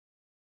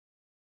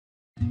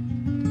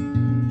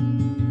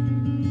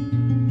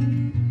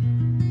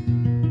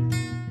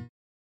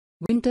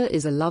winter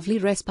is a lovely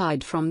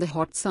respite from the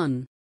hot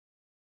sun.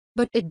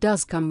 But it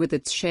does come with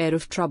its share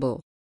of trouble.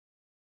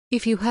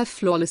 If you have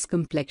flawless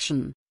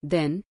complexion,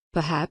 then,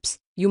 perhaps,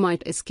 you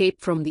might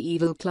escape from the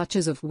evil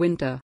clutches of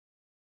winter.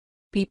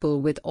 People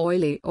with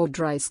oily or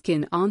dry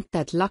skin aren't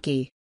that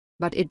lucky,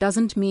 but it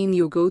doesn't mean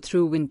you go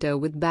through winter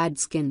with bad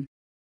skin.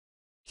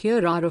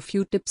 Here are a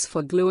few tips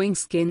for glowing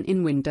skin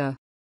in winter.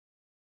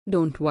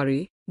 Don't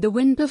worry, the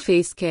winter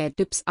face care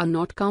tips are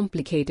not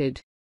complicated.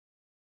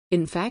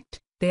 In fact,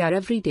 they are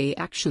everyday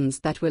actions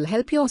that will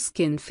help your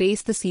skin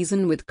face the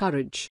season with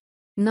courage.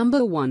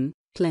 Number 1.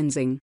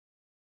 Cleansing.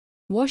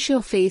 Wash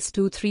your face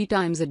 2-3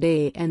 times a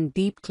day and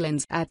deep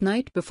cleanse at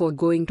night before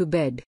going to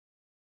bed.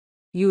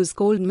 Use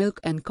cold milk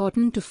and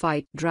cotton to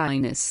fight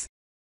dryness.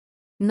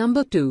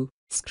 Number 2.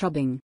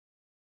 Scrubbing.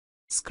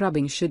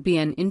 Scrubbing should be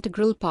an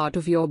integral part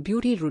of your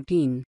beauty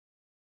routine.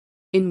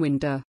 In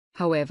winter,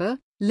 however,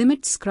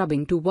 limit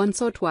scrubbing to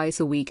once or twice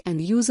a week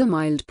and use a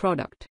mild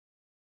product.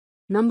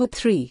 Number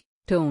 3.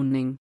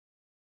 Toning.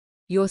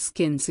 Your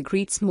skin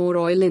secretes more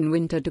oil in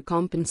winter to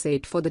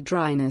compensate for the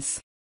dryness.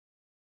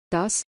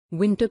 Thus,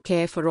 winter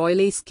care for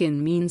oily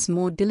skin means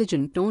more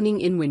diligent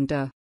toning in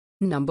winter.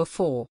 Number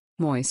 4.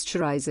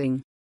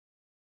 Moisturizing.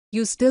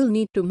 You still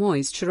need to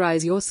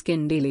moisturize your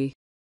skin daily.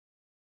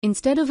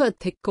 Instead of a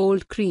thick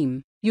cold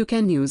cream, you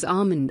can use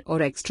almond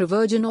or extra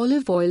virgin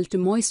olive oil to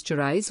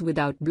moisturize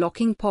without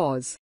blocking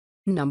pores.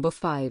 Number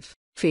 5.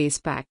 Face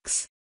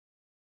packs.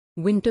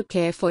 Winter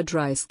care for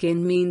dry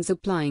skin means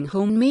applying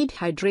homemade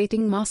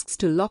hydrating masks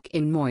to lock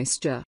in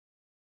moisture.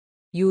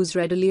 Use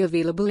readily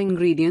available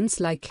ingredients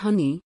like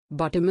honey,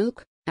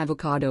 buttermilk,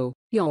 avocado,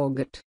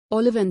 yogurt,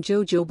 olive and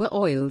jojoba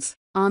oils,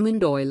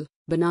 almond oil,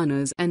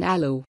 bananas and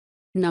aloe.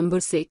 Number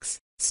 6.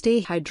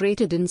 Stay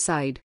hydrated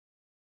inside.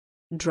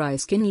 Dry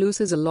skin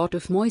loses a lot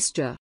of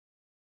moisture.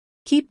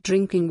 Keep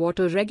drinking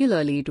water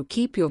regularly to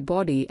keep your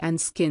body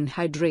and skin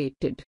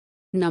hydrated.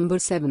 Number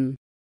 7.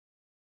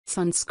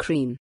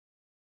 Sunscreen.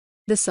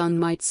 The sun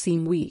might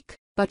seem weak,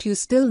 but you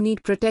still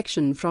need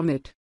protection from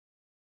it.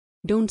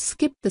 Don't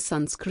skip the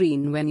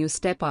sunscreen when you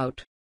step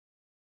out.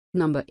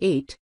 Number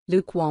 8.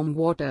 Lukewarm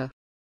water.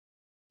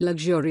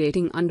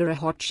 Luxuriating under a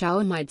hot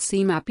shower might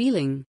seem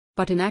appealing,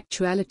 but in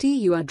actuality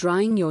you are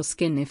drying your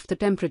skin if the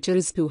temperature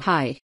is too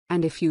high,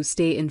 and if you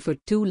stay in for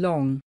too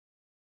long.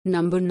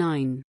 Number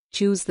 9.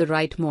 Choose the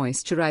right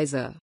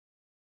moisturizer.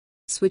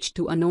 Switch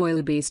to an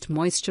oil-based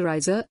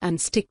moisturizer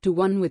and stick to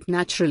one with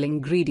natural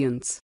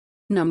ingredients.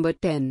 Number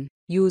 10.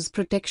 Use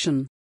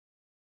protection.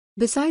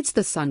 Besides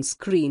the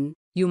sunscreen,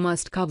 you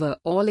must cover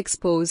all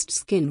exposed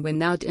skin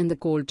when out in the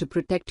cold to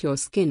protect your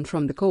skin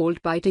from the cold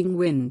biting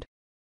wind.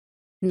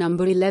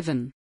 Number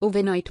 11.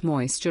 Overnight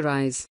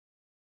moisturize.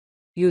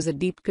 Use a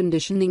deep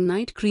conditioning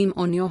night cream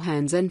on your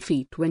hands and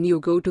feet when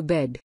you go to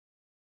bed.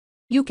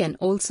 You can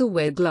also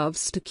wear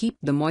gloves to keep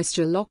the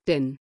moisture locked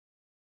in.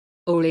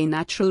 Olay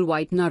Natural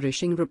White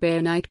Nourishing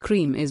Repair Night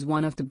Cream is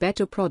one of the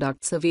better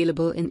products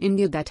available in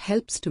India that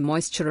helps to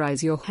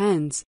moisturize your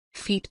hands,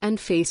 feet and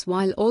face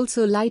while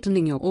also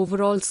lightening your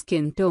overall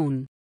skin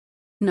tone.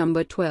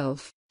 Number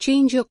 12.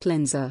 Change your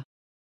cleanser.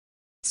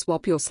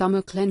 Swap your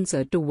summer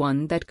cleanser to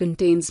one that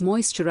contains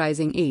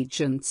moisturizing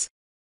agents.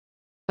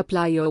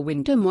 Apply your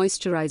winter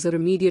moisturizer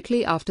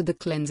immediately after the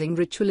cleansing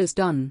ritual is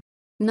done.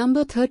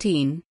 Number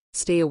 13.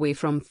 Stay away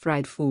from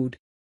fried food.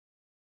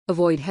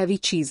 Avoid heavy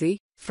cheesy,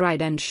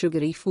 fried and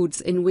sugary foods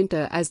in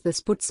winter as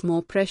this puts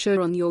more pressure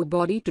on your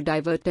body to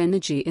divert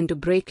energy into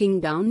breaking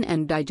down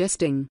and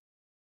digesting.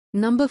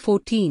 Number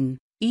 14.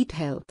 Eat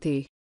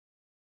healthy.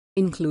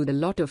 Include a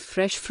lot of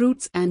fresh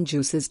fruits and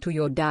juices to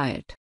your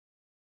diet.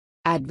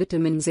 Add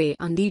vitamins A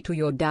and D to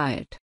your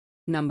diet.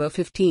 Number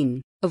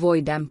 15.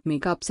 Avoid damp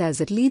makeups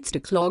as it leads to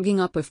clogging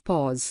up of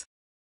pores.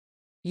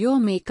 Your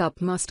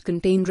makeup must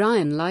contain dry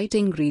and light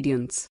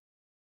ingredients.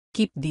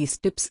 Keep these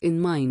tips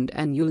in mind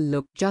and you'll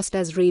look just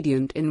as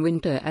radiant in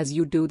winter as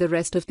you do the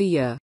rest of the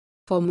year.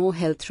 For more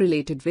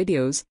health-related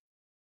videos,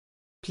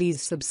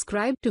 please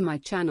subscribe to my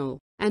channel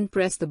and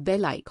press the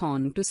bell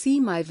icon to see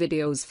my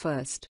videos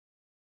first.